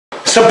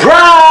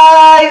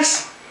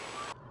Surprise!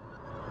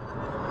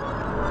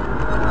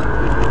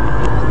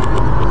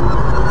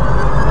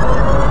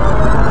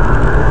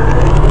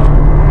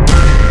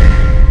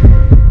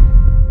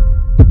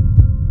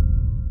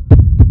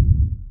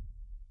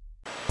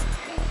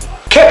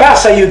 ¿Qué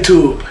pasa,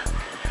 YouTube?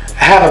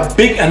 I have a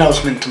big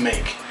announcement to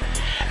make,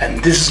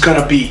 and this is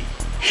gonna be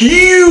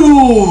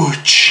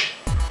huge.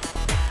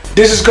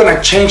 This is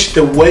gonna change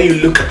the way you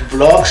look at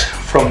vlogs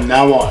from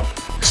now on.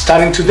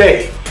 Starting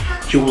today,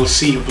 you will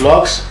see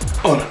vlogs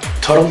on a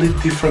totally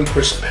different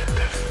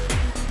perspective.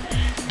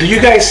 Do you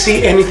guys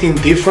see anything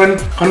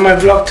different on my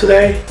vlog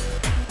today?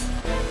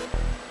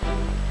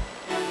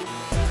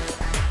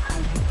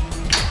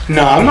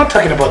 No, I'm not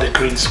talking about the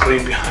green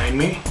screen behind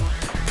me.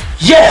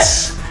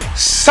 Yes!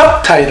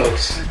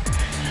 Subtitles!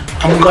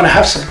 I'm gonna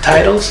have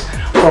subtitles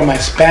for my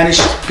Spanish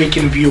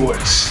speaking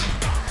viewers.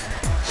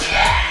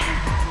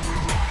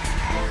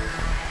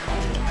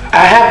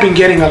 I have been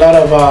getting a lot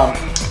of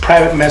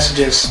private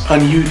messages on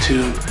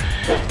YouTube,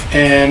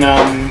 and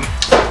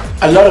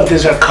a lot of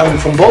these are coming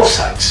from both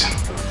sides.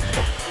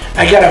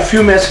 I got a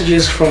few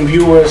messages from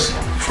viewers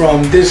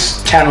from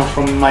this channel,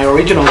 from my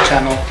original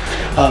channel,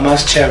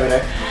 Más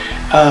Chévere,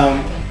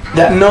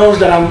 that knows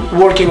that I'm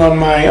working on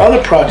my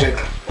other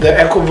project, the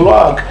Eco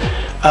Vlog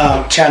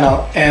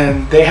channel,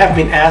 and they have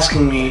been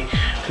asking me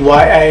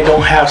why I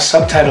don't have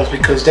subtitles,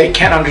 because they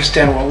can't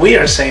understand what we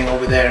are saying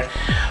over there,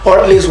 or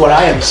at least what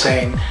I am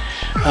saying,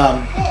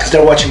 because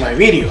they're watching my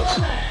videos.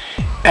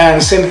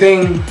 And same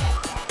thing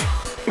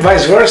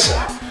vice versa,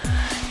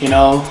 you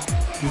know,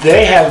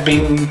 they have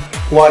been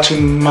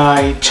watching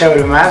my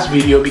Chévere Más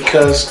video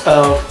because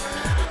of,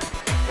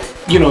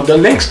 you know, the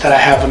links that I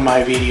have in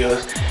my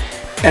videos,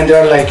 and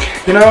they're like,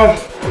 you know,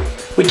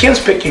 we can't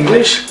speak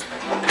English,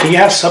 can you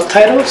have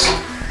subtitles?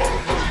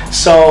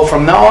 So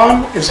from now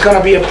on, it's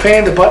gonna be a pain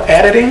in the butt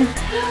editing,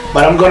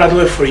 but I'm gonna do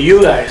it for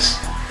you guys.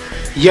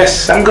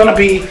 Yes, I'm gonna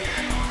be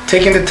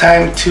taking the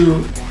time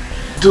to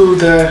do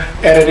the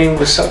editing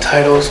with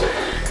subtitles,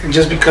 and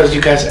just because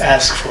you guys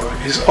ask for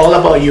it. It's all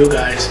about you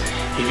guys.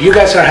 If you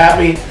guys are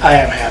happy, I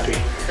am happy.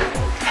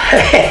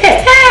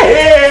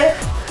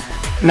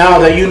 Now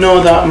that you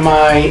know that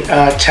my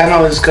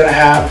channel is gonna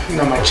have,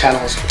 no, my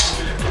channels,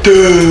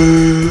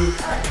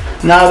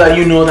 now that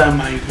you know that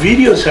my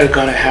videos are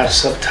gonna have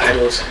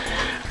subtitles,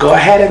 go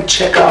ahead and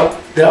check out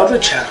the other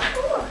channel,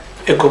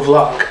 Eco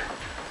Vlog.